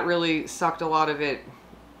 so that really sucked a lot of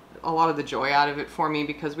the joy out of it for me,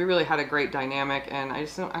 because we really had a great dynamic, and I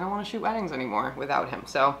don't want to shoot weddings anymore without him.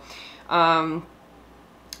 So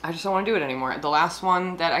I just don't want to do it anymore. The last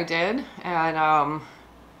one that I did, and I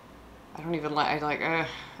don't even like, I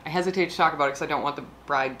hesitate to talk about it because I don't want the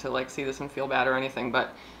bride to like see this and feel bad or anything,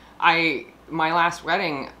 but my last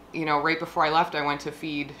wedding, you know, right before I left, I went to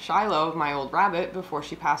feed Shiloh, my old rabbit, before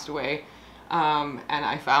she passed away, and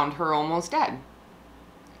I found her almost dead.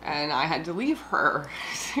 And I had to leave her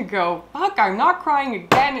to go, fuck, I'm not crying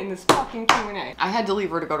again in this fucking Q&A. I had to leave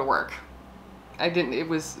her to go to work. I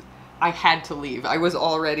had to leave. I was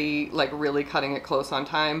already like really cutting it close on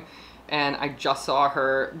time, and I just saw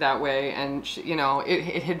her that way, and she, you know,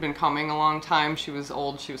 it had been coming a long time. She was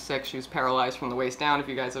old, she was sick, she was paralyzed from the waist down. If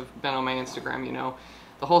you guys have been on my Instagram, you know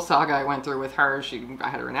the whole saga I went through with her. I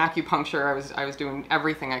had her in acupuncture. I was doing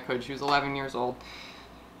everything I could. She was 11 years old.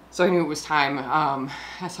 So I knew it was time.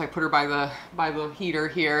 So I put her by the heater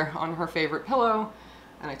here on her favorite pillow,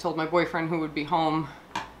 and I told my boyfriend, who would be home,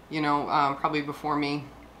 you know, probably before me,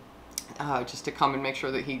 just to come and make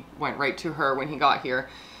sure that he went right to her when he got here.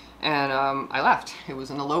 And I left. It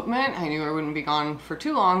was an elopement. I knew I wouldn't be gone for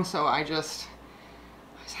too long, so I just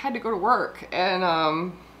had to go to work. And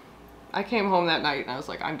I came home that night and I was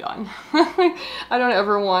like, I'm done. I don't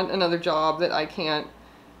ever want another job that I can't,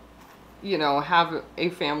 you know, have a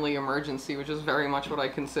family emergency, which is very much what I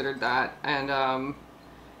considered that, and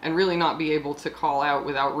really not be able to call out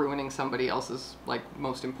without ruining somebody else's like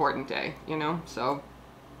most important day, you know. So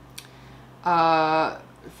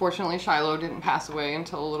fortunately Shiloh didn't pass away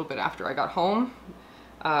until a little bit after I got home.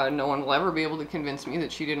 No one will ever be able to convince me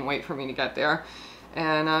that she didn't wait for me to get there,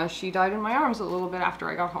 and she died in my arms a little bit after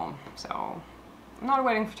I got home. So I'm not a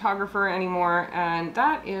wedding photographer anymore, and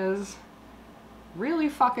that is really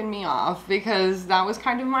fucking me off, because that was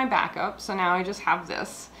kind of my backup. So now I just have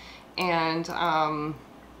this, and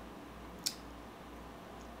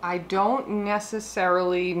I don't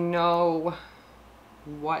necessarily know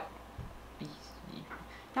what,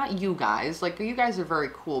 not you guys, like you guys are very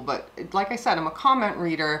cool, but like I said, I'm a comment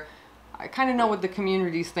reader. I kind of know what the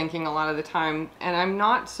community's thinking a lot of the time, and I'm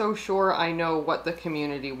not so sure I know what the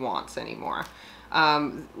community wants anymore.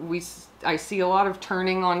 I see a lot of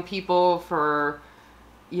turning on people for,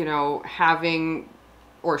 you know, having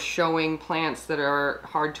or showing plants that are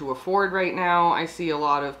hard to afford right now. I see a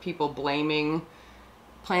lot of people blaming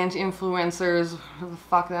plant influencers, what the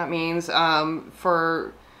fuck that means,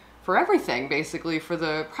 for everything, basically, for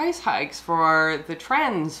the price hikes, for the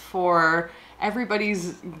trends, for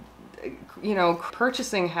everybody's, you know,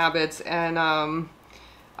 purchasing habits, and I'm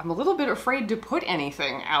a little bit afraid to put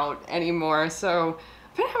anything out anymore. So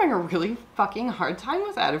I've been having a really fucking hard time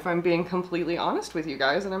with that, if I'm being completely honest with you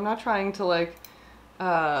guys, and I'm not trying to like,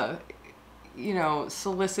 you know,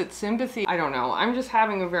 solicit sympathy. I don't know. I'm just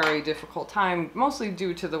having a very difficult time, mostly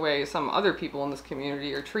due to the way some other people in this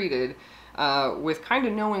community are treated, with kind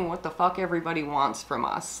of knowing what the fuck everybody wants from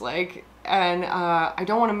us. Like, and I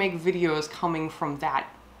don't want to make videos coming from that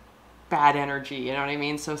bad energy, you know what I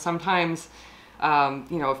mean? So sometimes,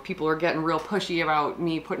 you know, if people are getting real pushy about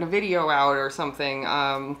me putting a video out or something,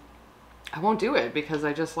 I won't do it, because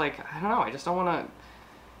I just like, I don't know, I just don't want to,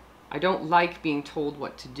 I don't like being told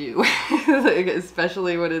what to do,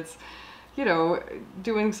 especially when it's, you know,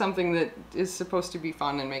 doing something that is supposed to be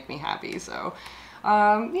fun and make me happy. So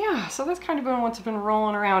yeah, so that's kind of been what's been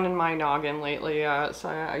rolling around in my noggin lately.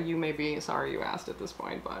 So you may be sorry you asked at this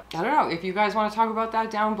point, but I don't know if you guys want to talk about that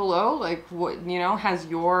down below. Like, what, you know, has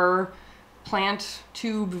your plant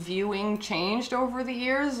tube viewing changed over the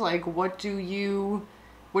years? Like, what do you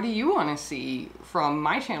want to see from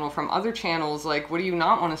my channel, from other channels? Like, what do you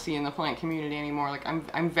not want to see in the plant community anymore? Like,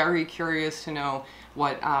 I'm very curious to know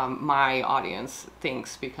what my audience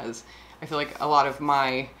thinks, because I feel like a lot of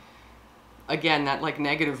my, again, that like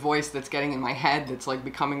negative voice that's getting in my head, that's like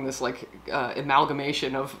becoming this like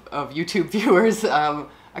amalgamation of YouTube viewers. I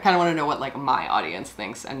kind of want to know what like my audience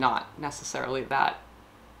thinks, and not necessarily that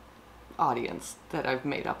audience that I've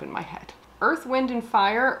made up in my head. Earth, Wind, and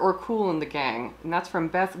Fire or Kool and the Gang? And that's from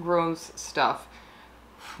Beth Groves Stuff.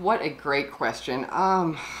 What a great question.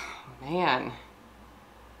 Man.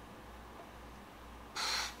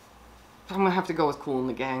 I'm gonna have to go with Kool and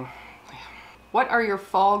the Gang. What are your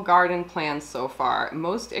fall garden plans so far?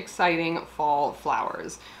 Most exciting fall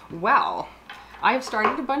flowers? Well, I've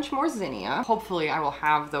started a bunch more zinnia. Hopefully I will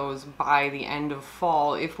have those by the end of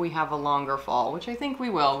fall, if we have a longer fall, which I think we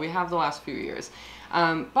will. We have the last few years.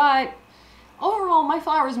 But overall, my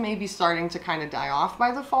flowers may be starting to kind of die off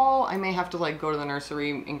by the fall. I may have to like go to the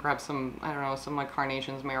nursery and grab some, I don't know, some like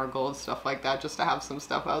carnations, marigolds, stuff like that, just to have some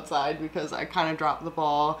stuff outside, because I kind of dropped the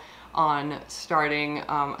ball on starting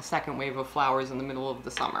a second wave of flowers in the middle of the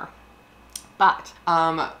summer. But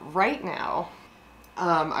right now,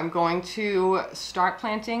 I'm going to start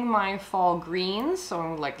planting my fall greens,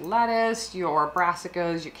 so like lettuce, your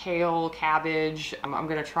brassicas, your kale, cabbage. I'm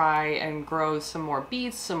gonna try and grow some more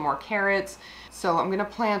beets, some more carrots. So I'm gonna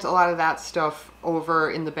plant a lot of that stuff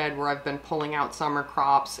over in the bed where I've been pulling out summer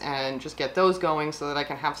crops and just get those going so that I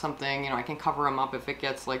can have something, you know, I can cover them up if it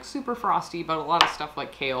gets like super frosty, but a lot of stuff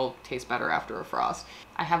like kale tastes better after a frost.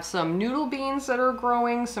 I have some noodle beans that are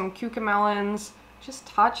growing, some cucamelons. Just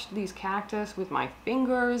touched these cactus with my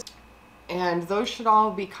fingers, and those should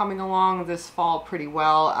all be coming along this fall pretty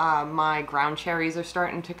well. My ground cherries are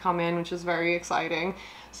starting to come in, which is very exciting.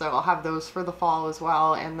 So I'll have those for the fall as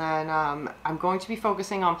well. And then I'm going to be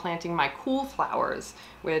focusing on planting my Kool flowers,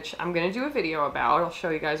 which I'm going to do a video about. I'll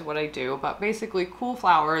show you guys what I do. But basically Kool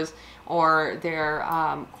flowers, or they're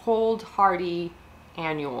cold hardy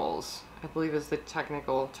annuals, I believe is the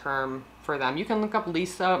technical term for them. You can look up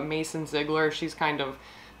Lisa Mason Ziegler. She's kind of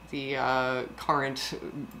the current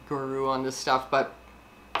guru on this stuff, but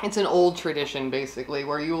it's an old tradition basically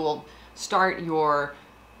where you will start your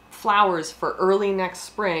flowers for early next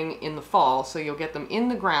spring in the fall. So you'll get them in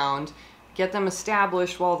the ground, get them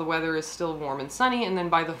established while the weather is still warm and sunny, and then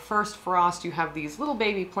by the first frost you have these little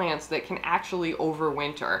baby plants that can actually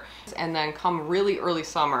overwinter. And then come really early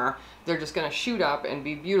summer, they're just gonna shoot up and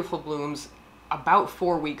be beautiful blooms about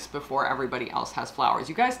 4 weeks before everybody else has flowers.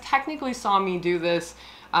 You guys technically saw me do this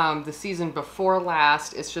the season before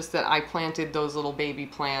last. It's just that I planted those little baby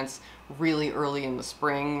plants really early in the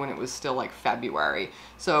spring when it was still like February.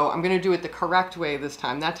 So I'm gonna do it the correct way this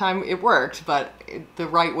time. That time it worked, but the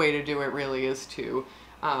right way to do it really is to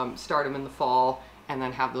start them in the fall and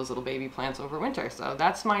then have those little baby plants over winter. So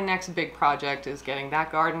that's my next big project, is getting that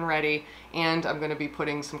garden ready, and I'm gonna be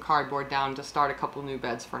putting some cardboard down to start a couple new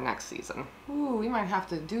beds for next season. Ooh, we might have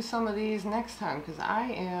to do some of these next time because I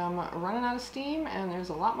am running out of steam and there's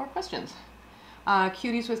a lot more questions.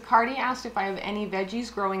 Cuties with Cardi asked if I have any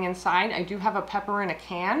veggies growing inside. I do have a pepper in a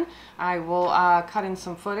can. I will cut in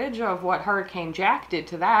some footage of what Hurricane Jack did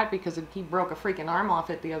to that because he broke a freaking arm off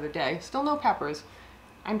it the other day. Still no peppers.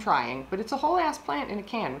 I'm trying, but it's a whole ass plant in a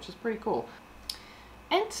can, which is pretty cool.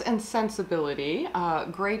 Ents and Sensibility,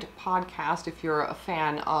 great podcast if you're a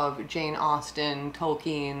fan of Jane Austen,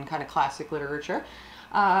 Tolkien, kind of classic literature,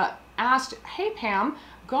 asked, hey Pam,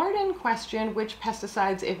 garden question, which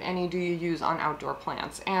pesticides, if any, do you use on outdoor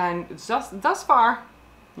plants? And thus far,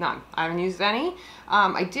 none. I haven't used any.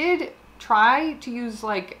 I did try to use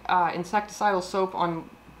like insecticidal soap on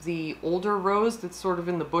the older rose that's sort of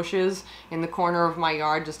in the bushes in the corner of my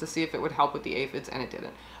yard just to see if it would help with the aphids, and it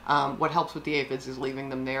didn't. What helps with the aphids is leaving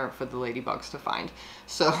them there for the ladybugs to find.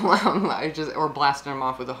 So or blasting them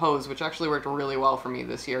off with a hose, which actually worked really well for me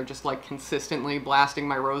this year. Just like consistently blasting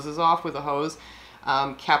my roses off with a hose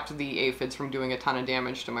kept the aphids from doing a ton of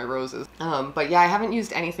damage to my roses. But yeah, I haven't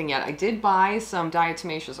used anything yet. I did buy some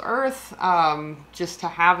diatomaceous earth just to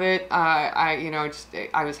have it.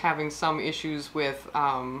 I was having some issues with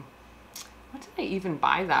what did I even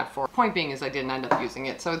buy that for? Point being is I didn't end up using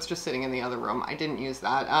it, so it's just sitting in the other room. I didn't use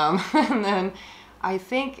that. And then I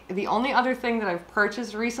think the only other thing that I've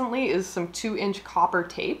purchased recently is some 2-inch copper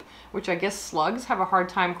tape, which I guess slugs have a hard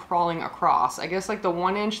time crawling across. I guess like the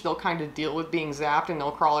 1-inch, they'll kind of deal with being zapped and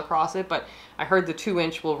they'll crawl across it, but I heard the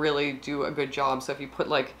 2-inch will really do a good job. So if you put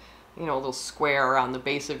like, you know, a little square around the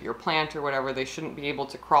base of your plant or whatever, they shouldn't be able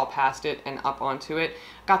to crawl past it and up onto it.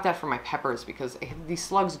 Got that for my peppers because these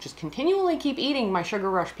slugs just continually keep eating my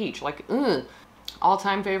Sugar Rush peach. Like, ugh.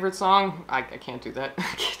 All-time favorite song? I can't do that. I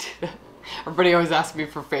can't do that. Everybody always asks me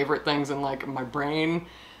for favorite things and like my brain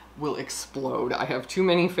will explode. I have too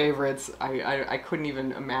many favorites. I couldn't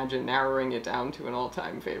even imagine narrowing it down to an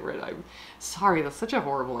all-time favorite. I'm sorry, that's such a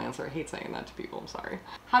horrible answer. I hate saying that to people, I'm sorry.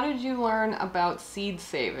 How did you learn about seed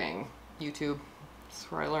saving? YouTube.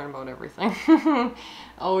 That's where I learn about everything.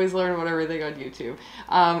 Always learn about everything on YouTube.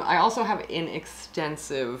 I also have an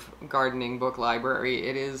extensive gardening book library.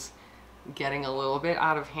 It is getting a little bit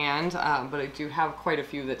out of hand, but I do have quite a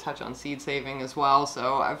few that touch on seed saving as well,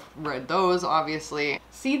 so I've read those, obviously.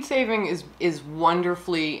 Seed saving is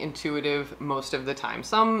wonderfully intuitive most of the time.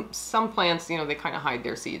 Some plants, you know, they kind of hide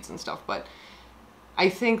their seeds and stuff, but I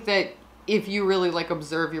think that if you really like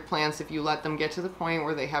observe your plants, if you let them get to the point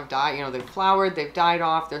where they have died, you know, they've flowered, they've died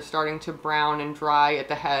off, they're starting to brown and dry at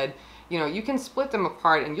the head, you know, you can split them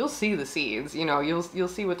apart and you'll see the seeds, you know, you'll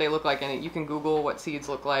see what they look like, and you can Google what seeds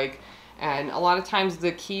look like. And a lot of times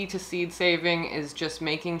the key to seed saving is just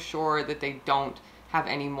making sure that they don't have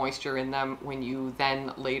any moisture in them when you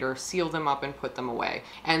then later seal them up and put them away.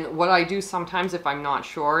 And what I do sometimes if I'm not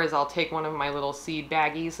sure is I'll take one of my little seed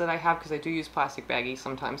baggies that I have, because I do use plastic baggies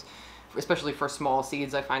sometimes, especially for small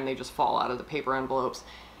seeds. I find they just fall out of the paper envelopes.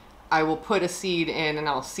 I will put a seed in and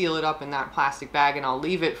I'll seal it up in that plastic bag and I'll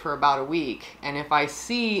leave it for about a week. And if I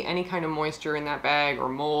see any kind of moisture in that bag or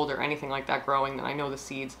mold or anything like that growing, then I know the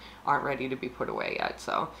seeds aren't ready to be put away yet.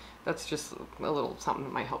 So that's just a little something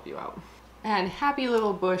that might help you out. And Happy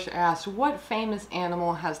Little Bush asked, what famous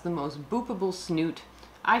animal has the most boopable snoot?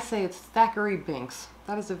 I say it's Thackeray Binks.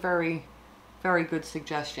 That is a very, very good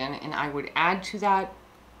suggestion. And I would add to that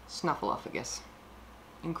Snuffleupagus.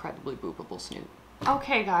 Incredibly boopable snoot.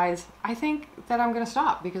 Okay guys, I think that I'm gonna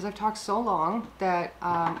stop because I've talked so long that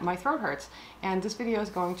my throat hurts and this video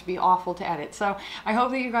is going to be awful to edit. So I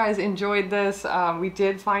hope that you guys enjoyed this. We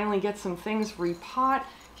did finally get some things repot.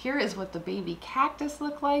 Here is what the baby cactus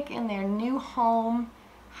look like in their new home.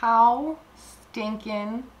 How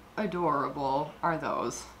stinking adorable are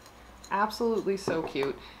those? Absolutely so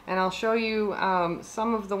cute. And I'll show you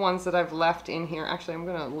some of the ones that I've left in here. Actually, I'm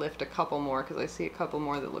gonna lift a couple more because I see a couple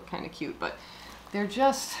more that look kind of cute, but they're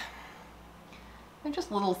just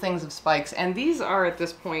little things of spikes. And these are at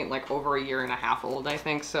this point like over a year and a half old, I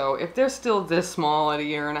think. So if they're still this small at a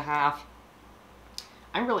year and a half,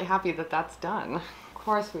 I'm really happy that that's done. Of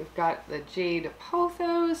course, we've got the jade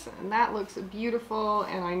pothos, and that looks beautiful.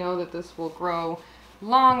 And I know that this will grow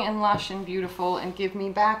long and lush and beautiful and give me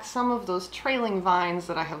back some of those trailing vines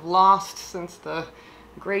that I have lost since the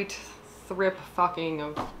great thrip fucking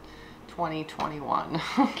of 2021.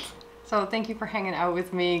 So thank you for hanging out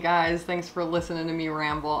with me, guys. Thanks for listening to me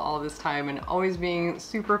ramble all this time and always being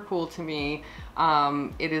super cool to me.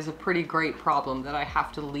 It is a pretty great problem that I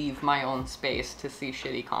have to leave my own space to see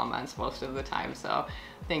shitty comments most of the time. So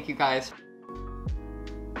thank you guys.